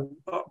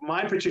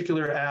 my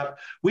particular app,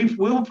 we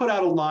will put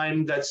out a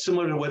line that's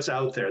similar to what's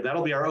out there.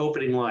 That'll be our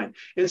opening line.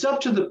 It's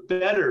up to the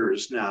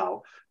bettors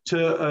now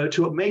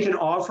to make an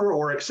offer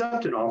or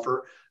accept an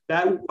offer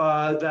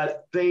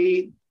that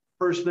they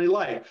personally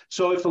like.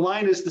 So if the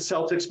line is the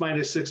Celtics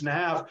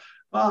 -6.5,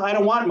 well, I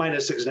don't want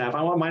 -6.5.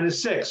 I want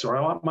 -6, or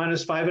I want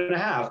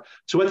 -5.5.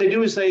 So what they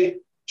do is they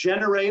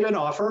generate an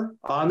offer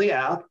on the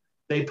app,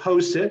 they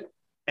post it,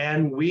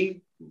 and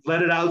we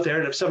let it out there.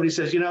 And if somebody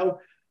says,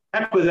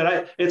 heck with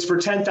it, it's for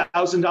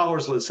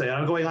 $10,000, let's say,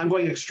 I'm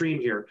going extreme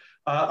here.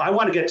 I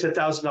want to get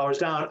 $10,000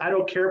 down. I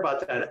don't care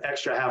about that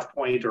extra half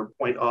point or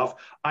point off.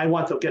 I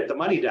want to get the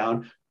money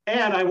down.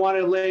 And I want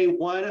to lay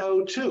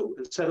 102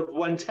 instead of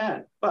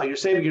 110. Well, you're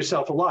saving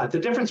yourself a lot. The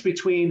difference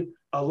between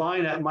a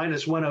line at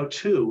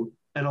 -102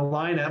 and a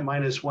line at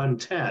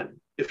 -110,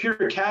 if you're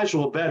a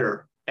casual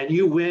bettor and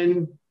you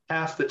win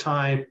half the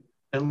time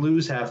and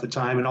lose half the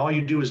time, and all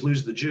you do is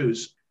lose the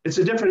juice, it's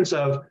a difference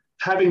of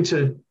having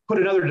to put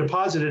another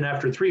deposit in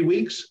after 3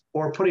 weeks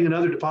or putting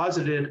another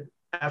deposit in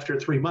after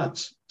 3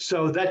 months.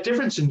 So that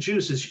difference in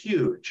juice is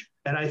huge.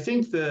 And I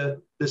think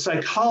the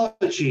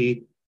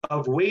psychology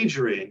of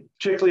wagering,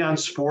 particularly on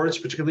sports,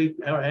 particularly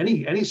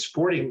any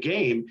sporting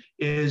game,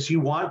 is you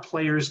want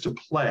players to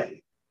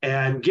play.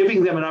 And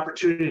giving them an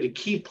opportunity to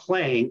keep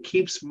playing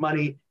keeps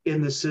money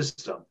in the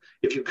system.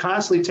 If you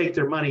constantly take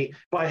their money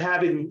by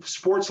having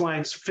sports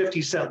lines,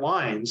 50-cent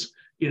lines,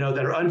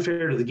 that are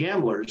unfair to the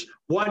gamblers,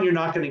 one, you're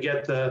not going to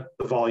get the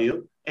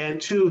volume,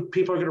 and two,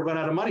 people are going to run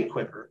out of money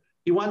quicker.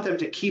 You want them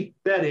to keep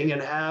betting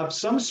and have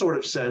some sort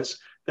of sense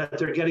that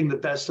they're getting the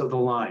best of the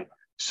line.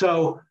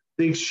 So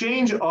the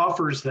exchange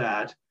offers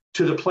that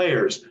to the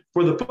players.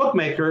 For the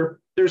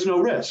bookmaker, there's no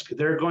risk.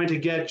 They're going to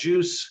get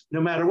juice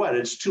no matter what.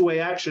 It's two-way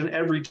action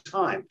every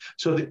time.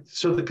 So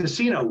the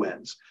casino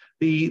wins.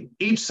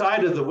 Each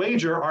side of the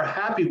wager are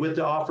happy with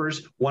the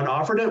offers. One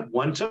offered it,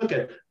 one took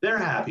it. They're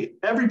happy.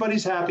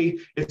 Everybody's happy.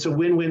 It's a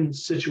win-win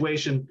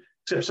situation,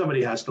 except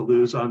somebody has to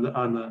lose on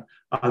the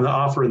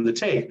offer and the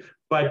take.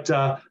 But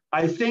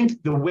I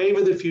think the wave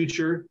of the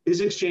future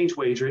is exchange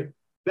wagering.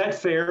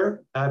 Betfair,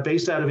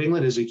 based out of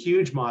England, is a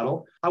huge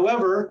model.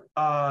 However,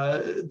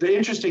 the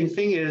interesting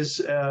thing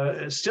is,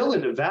 still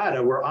in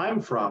Nevada, where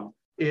I'm from,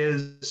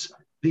 is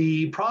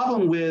the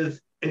problem with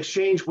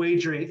exchange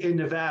wagering in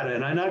Nevada,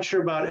 and I'm not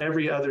sure about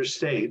every other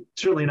state,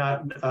 certainly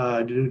not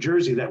New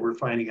Jersey that we're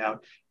finding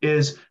out,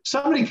 is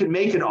somebody can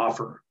make an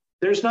offer.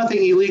 There's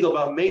nothing illegal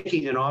about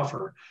making an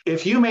offer.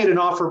 If you made an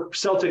offer,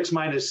 Celtics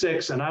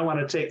 -6, and I want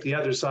to take the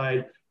other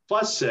side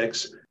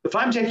 +6, if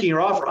I'm taking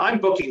your offer, I'm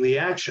booking the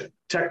action,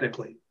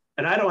 technically,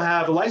 and I don't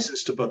have a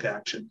license to book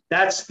action.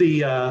 That's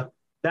the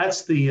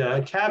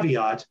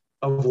caveat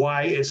of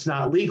why it's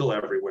not legal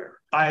everywhere.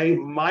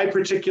 My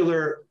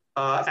particular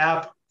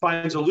app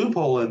finds a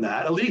loophole in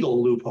that, a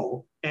legal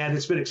loophole, and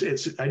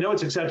I know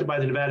it's accepted by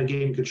the Nevada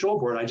Game Control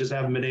Board. I just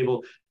haven't been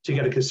able to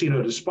get a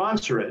casino to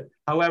sponsor it.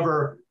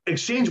 However,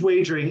 exchange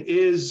wagering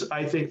is,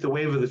 I think, the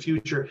wave of the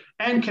future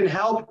and can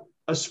help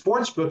a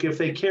sports book if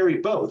they carry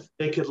both.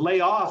 They could lay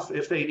off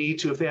if they need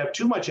to. If they have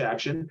too much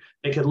action,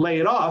 they could lay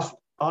it off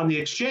on the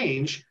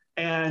exchange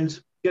and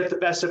get the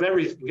best of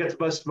everything, get the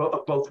best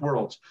of both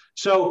worlds.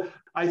 So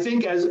I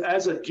think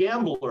as a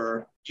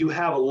gambler, you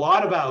have a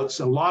lot of outs,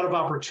 a lot of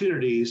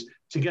opportunities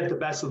to get the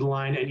best of the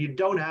line, and you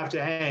don't have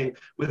to hang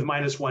with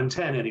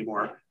 -110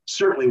 anymore,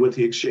 certainly with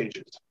the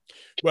exchanges.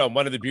 Well,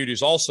 one of the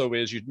beauties also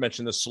is you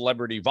mentioned the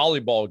celebrity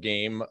volleyball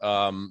game.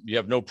 You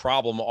have no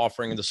problem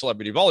offering the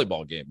celebrity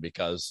volleyball game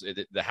because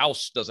the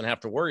house doesn't have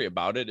to worry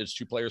about it. It's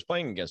two players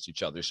playing against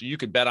each other. So you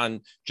could bet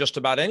on just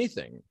about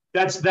anything.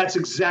 That's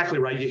exactly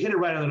right. You hit it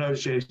right on the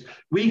nose, James.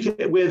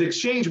 With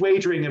exchange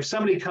wagering, if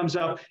somebody comes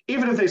up,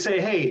 even if they say,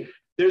 hey,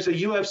 there's a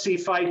UFC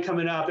fight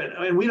coming up,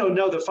 and we don't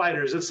know the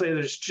fighters. Let's say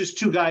there's just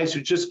two guys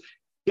who are just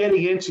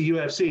getting into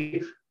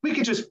UFC. We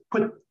could just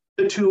put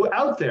the two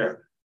out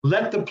there.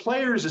 Let the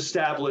players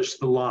establish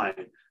the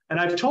line. And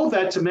I've told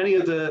that to many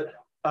of the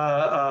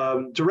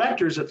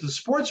directors at the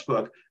sports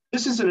book.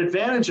 This is an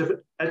advantage of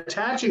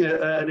attaching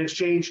an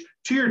exchange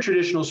to your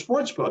traditional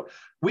sports book.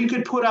 We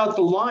could put out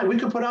the line. We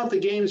could put out the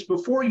games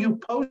before you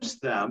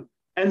post them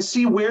and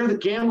see where the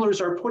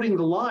gamblers are putting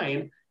the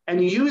line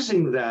and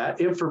using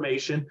that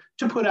information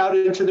to put out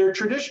into their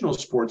traditional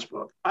sports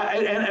book.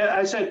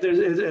 I said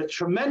there's a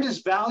tremendous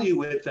value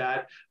with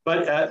that,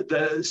 but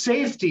the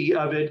safety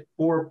of it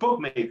for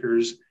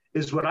bookmakers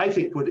is what I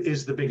think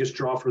is the biggest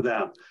draw for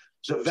them.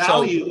 The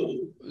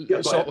value.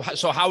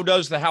 So how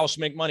does the house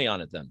make money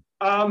on it then?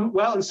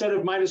 Well, instead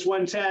of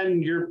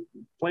 -110, your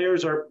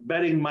players are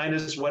betting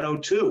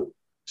 -102.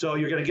 So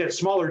you're going to get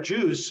smaller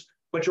juice,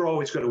 but you're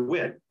always going to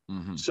win.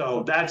 Mm-hmm.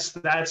 So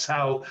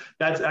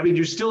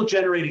you're still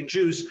generating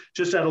juice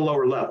just at a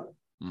lower level.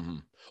 Mm-hmm.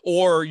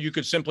 Or you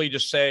could simply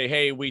just say,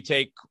 hey, we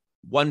take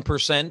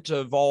 1%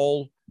 of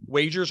all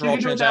wagers or all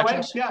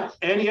transactions. Yeah.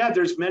 And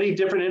there's many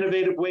different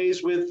innovative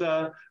ways with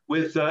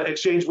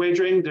exchange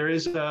wagering. There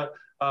is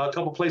a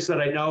couple places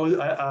that I know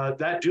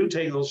that do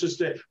take. We'll just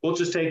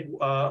take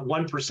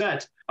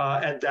 1%,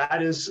 and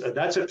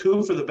that's a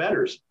coup for the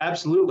bettors.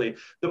 Absolutely.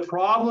 The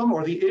problem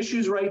or the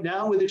issues right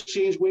now with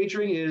exchange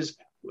wagering is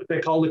what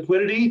they call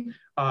liquidity.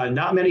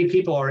 Not many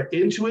people are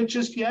into it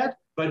just yet,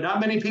 but not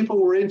many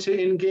people were into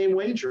in-game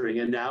wagering,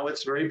 and now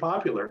it's very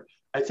popular.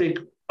 I think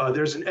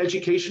there's an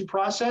education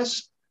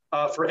process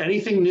for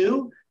anything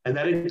new, and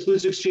that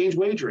includes exchange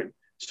wagering.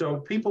 So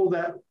people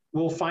that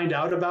will find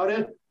out about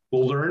it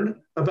will learn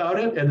about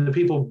it, and the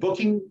people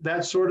booking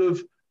that sort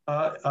of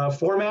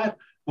format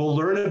will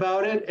learn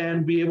about it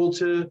and be able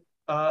to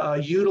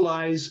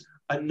utilize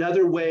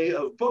another way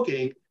of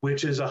booking,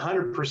 which is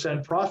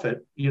 100%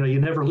 profit. You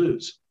never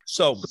lose.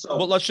 So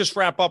well, let's just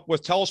wrap up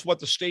with, tell us what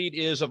the state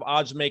is of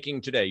odds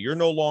making today. You're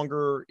no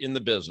longer in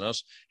the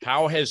business.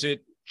 How has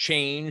it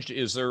changed?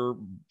 Is there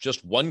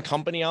just one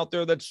company out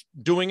there that's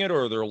doing it,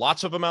 or are there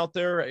lots of them out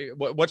there?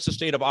 What's the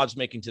state of odds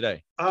making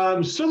today?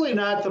 Certainly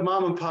not the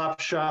mom and pop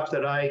shop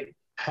that I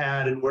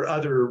had and were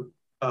other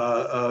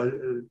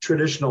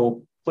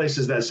traditional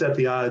places that set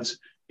the odds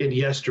in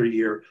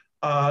yesteryear.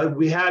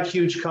 We have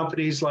huge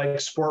companies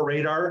like Sport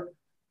Radar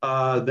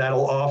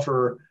that'll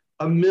offer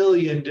a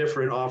million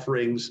different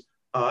offerings.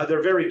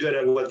 They're very good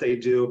at what they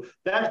do.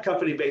 That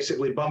company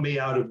basically bumped me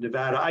out of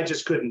Nevada. I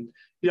just couldn't,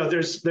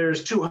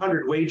 there's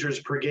 200 wagers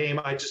per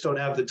game. I just don't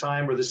have the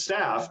time or the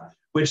staff,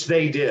 which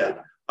they did.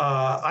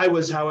 I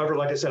was, however,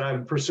 like I said,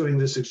 I'm pursuing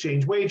this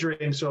exchange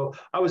wagering, so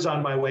I was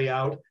on my way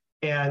out.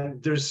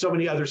 And there's so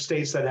many other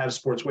states that have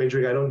sports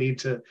wagering. I don't need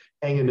to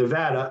hang in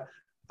Nevada.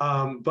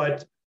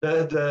 But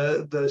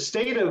the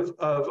state of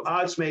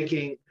odds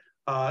making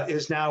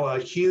is now a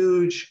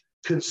huge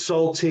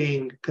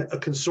consulting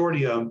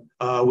consortium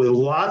with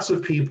lots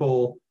of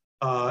people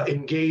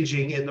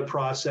engaging in the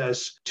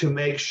process to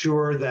make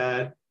sure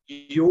that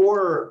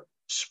your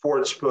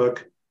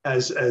sportsbook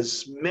has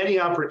as many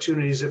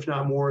opportunities, if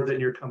not more, than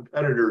your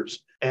competitors.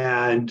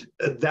 And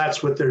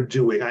that's what they're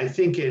doing. I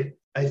think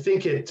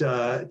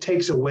it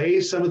takes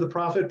away some of the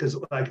profit because,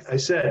 like I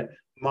said,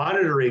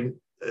 monitoring,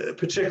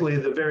 particularly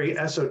the very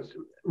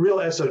real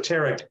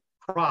esoteric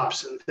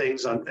props and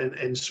things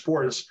in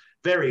sports,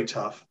 very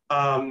tough.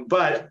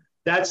 But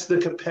that's the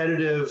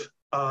competitive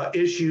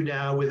issue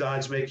now with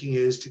odds making,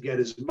 is to get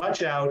as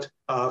much out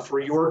for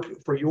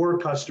your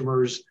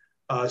customers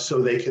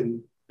so they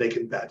can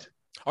bet.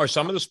 Are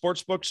some of the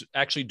sports books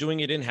actually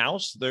doing it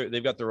in-house?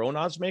 They've got their own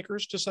odds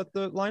makers to set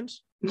the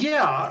lines?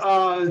 Yeah.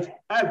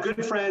 I have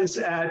good friends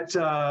at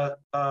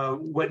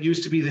what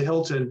used to be the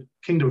Hilton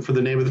Kingdom, for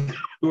the name of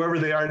whoever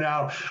they are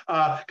now.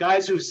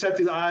 Guys who set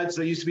the odds.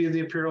 They used to be in the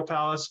Imperial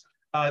Palace.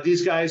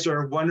 These guys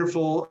are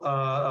wonderful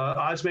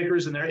odds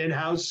makers, and they're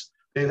in-house.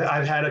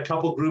 I've had a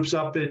couple groups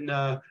up in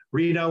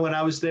Reno when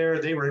I was there.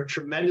 They were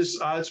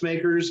tremendous odds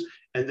makers,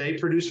 and they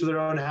produce for their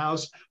own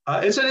house.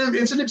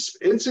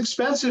 It's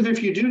expensive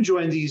if you do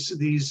join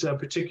these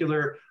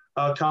particular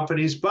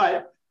companies,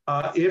 but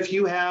if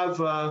you have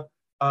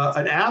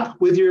an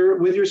app with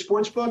your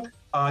sports book,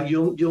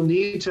 you'll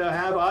need to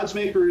have odds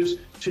makers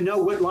to know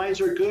what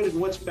lines are good and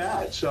what's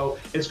bad. So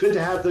it's good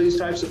to have these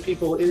types of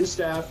people in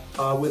staff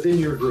within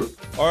your group.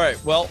 All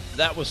right. Well,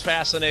 that was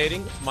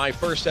fascinating. My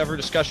first ever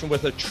discussion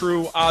with a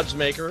true odds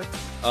maker.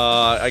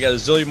 I got a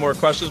zillion more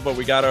questions, but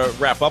we got to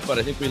wrap up. But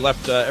I think we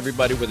left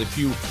everybody with a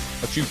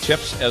few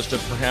tips as to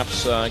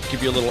perhaps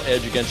give you a little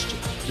edge against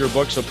your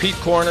book. So Pete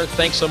Korner,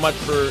 thanks so much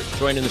for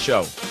joining the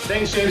show.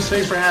 Thanks, James.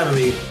 Thanks for having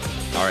me.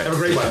 All right. Have a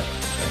great one.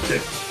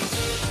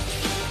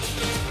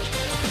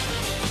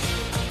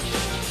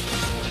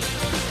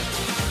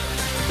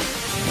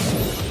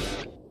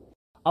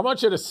 I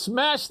want you to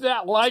smash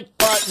that like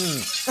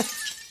button.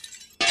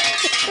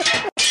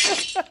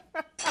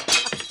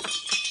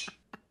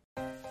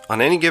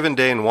 On any given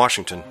day in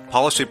Washington,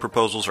 policy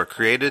proposals are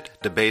created,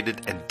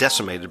 debated, and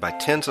decimated by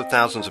tens of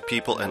thousands of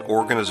people and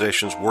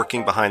organizations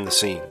working behind the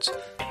scenes.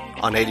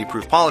 On 80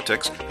 Proof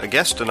Politics, a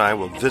guest and I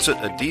will visit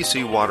a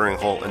D.C. watering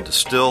hole and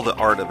distill the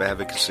art of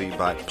advocacy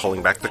by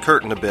pulling back the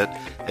curtain a bit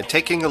and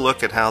taking a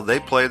look at how they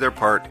play their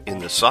part in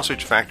the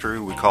sausage factory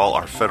we call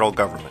our federal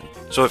government.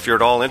 So if you're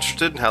at all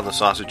interested in how the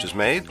sausage is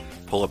made,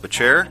 pull up a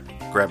chair,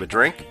 grab a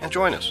drink, and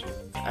join us.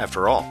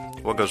 After all,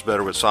 what goes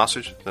better with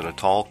sausage than a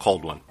tall,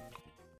 cold one?